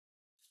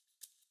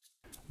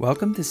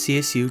Welcome to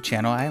CSU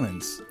Channel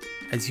Islands.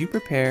 As you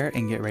prepare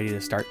and get ready to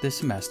start this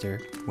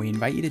semester, we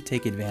invite you to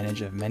take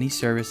advantage of many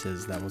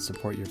services that will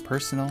support your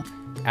personal,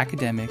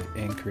 academic,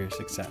 and career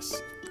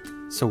success.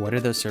 So what are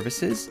those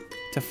services?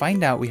 To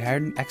find out, we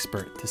hired an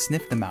expert to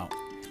sniff them out.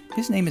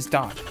 His name is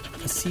Doc,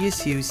 a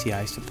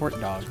CSUCI support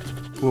dog,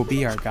 who will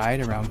be our guide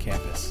around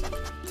campus.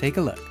 Take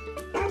a look.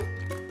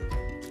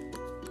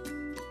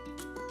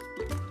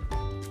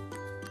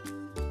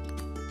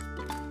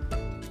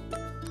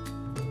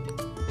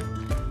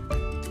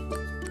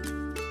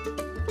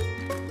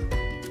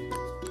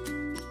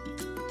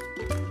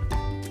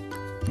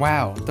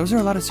 Wow, those are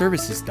a lot of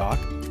services, Doc,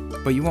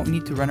 but you won't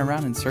need to run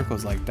around in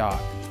circles like Doc,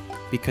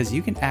 because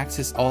you can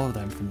access all of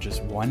them from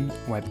just one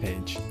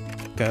webpage.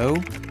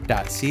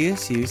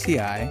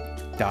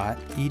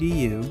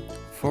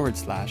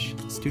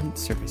 go.csUCI.edu/student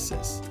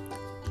services.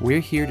 We're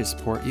here to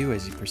support you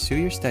as you pursue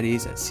your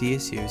studies at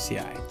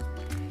CSUCI.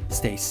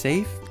 Stay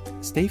safe,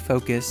 stay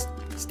focused,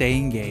 stay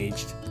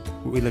engaged.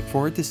 We look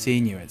forward to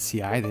seeing you at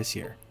CI this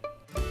year.